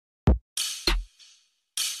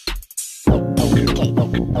As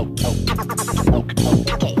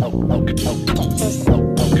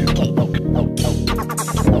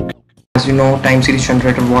you know, time series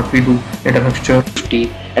generator, what we do, data structure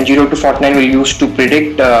 50, and 0 to 49 will use to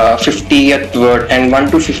predict 50th word, and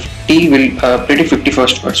 1 to 50 will predict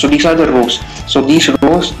 51st word. So these are the rows. So these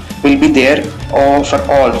rows will be there for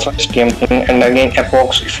all first game thing, and again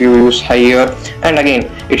epochs if you use higher, and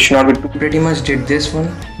again it should not be too. Pretty much did this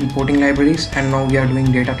one, importing libraries, and now we are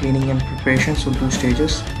doing data cleaning and preparation, so 2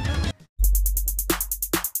 stages.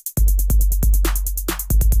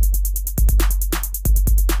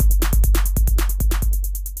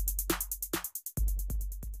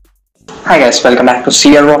 Hi guys, welcome back to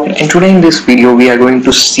cvrrocket, and today in this video we are going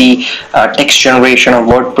to see text generation of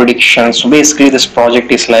word predictions. So basically this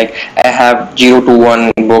project is like, I have 0 to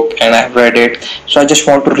 1 book and I have read it, so I just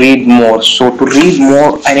want to read more. So to read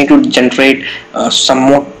more I need to generate some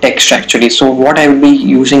more text actually. So what I will be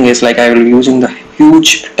using is like, I will be using the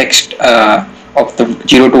huge text of the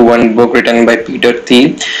 0 to 1 book written by Peter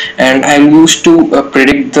Thiel, and I will use to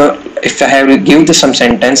predict if I have to give this some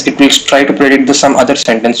sentence, it will try to predict the some other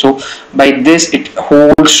sentence. So by this,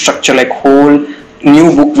 whole structure, like whole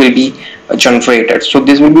new book will be generated. So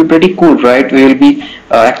this will be pretty cool, right? We will be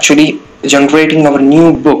actually generating our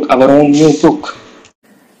new book, our own new book.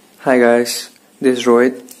 Hi guys, this is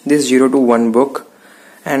Rohit. This is 0 to 1 book,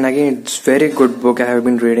 and again it's very good book. I have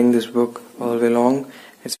been reading this book all the way long.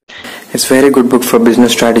 It's very good book for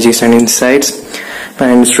business strategies and insights,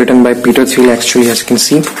 and it's written by Peter Thiel actually, as you can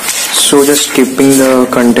see. So just skipping the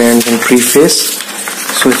content and preface.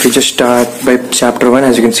 So if you just start by chapter 1,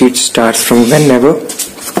 as you can see it starts from whenever.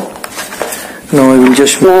 Now we will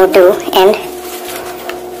just move to end.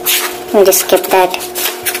 We'll just skip that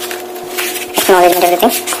acknowledgement,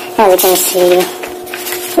 everything. Now we can see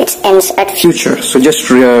it ends at future. So just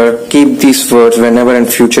keep these words whenever and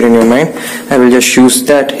future in your mind. I will just use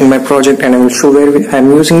that in my project, and I will show where I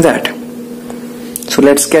am using that. So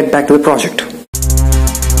let's get back to the project.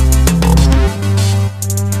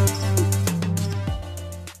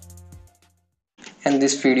 And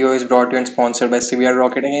this video is brought to you and sponsored by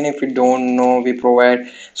cvrrocket. Again, if you don't know, we provide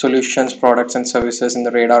solutions, products and services in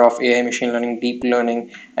the radar of AI, machine learning, deep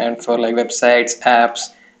learning, and for like websites,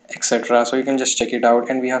 apps, etc. So you can just check it out.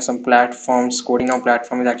 And we have some platforms. Coding Now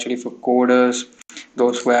platform is actually for coders,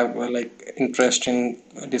 those who have like interest in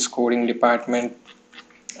this coding department.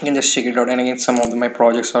 You can just check it out. And again, some of my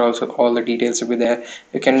projects are also, all the details will be there.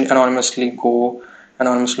 You can anonymously go,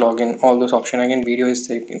 anonymous login, all those options. Again, video is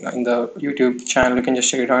taken in the YouTube channel. You can just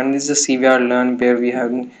check it out. And this is a CVR Learn, where we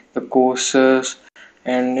have the courses,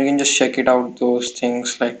 and you can just check it out, those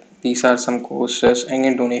things. Like these are some courses.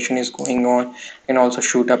 Again, donation is going on. You can also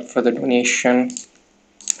shoot up for the donation,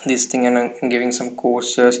 this thing, and I'm giving some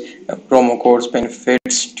courses, promo codes,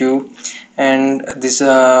 benefits too. And this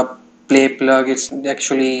play plug, it's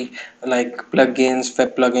actually like plugins,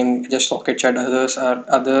 web plugin, just socket chat. Others are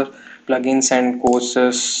other plugins and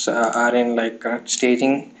courses are in like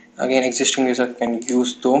staging. Again, existing user can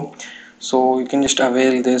use though. So you can just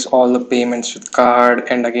avail this, all the payments with card,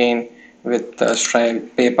 and again with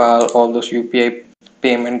Stripe, PayPal, all those UPI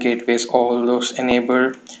payment gateways, all those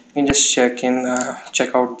enabled. You can just check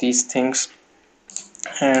out these things.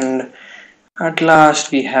 And at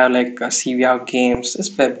last we have like CVR games,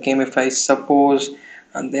 this web game. If I suppose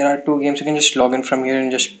there are 2 games, you can just log in from here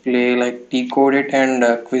and just play like decode it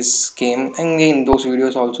and quiz game. And again, those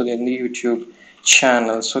videos also there in the YouTube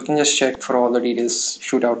channel, so you can just check for all the details.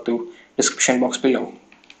 Shoot out to description box below.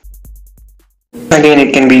 Again,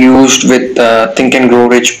 it can be used with Think and Grow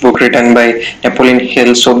Rich book written by Napoleon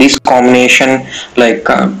Hill. So this combination, like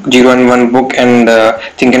 0 and 1 book and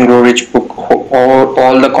Think and Grow Rich book,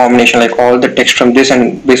 all the combination, like all the text from this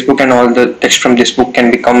and this book and all the text from this book can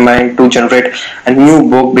be combined to generate a new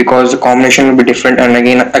book, because the combination will be different, and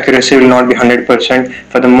again accuracy will not be 100%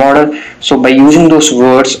 for the model. So by using those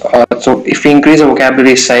words, so if we increase the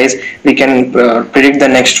vocabulary size, we can predict the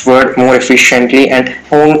next word more efficiently, and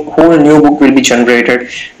whole new book will be generated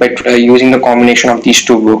by using the combination of these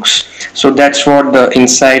 2 books. So that's what the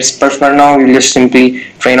insights. But for now, we'll just simply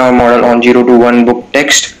train our model on 0 to 1 book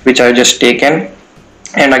text, which I just taken,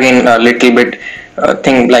 and again a little bit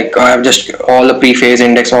thing like I have just all the preface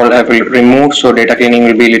index, all I will remove, so data cleaning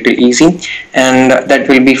will be a little easy, and that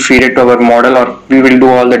will be fed to our model, or we will do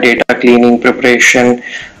all the data cleaning preparation,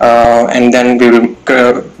 and then we will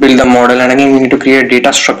build the model. And again, we need to create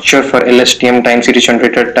data structure for LSTM, time series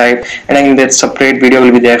generator type, and again that separate video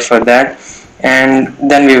will be there for that. And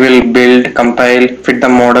then we will build, compile, fit the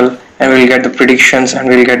model, and we'll get the predictions and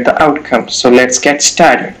we'll get the outcomes. So let's get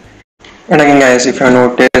started. And again, guys, if you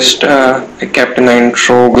noticed, I kept in the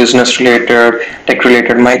intro business related, tech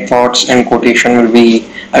related. My thoughts and quotation I'll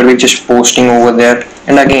be just posting over there.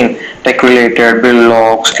 And again, tech related, build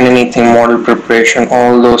logs, and anything, model preparation,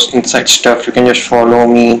 all those inside stuff. You can just follow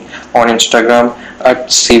me on Instagram at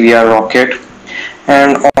cvrrocket,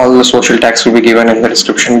 and all the social tags will be given in the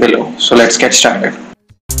description below. So let's get started.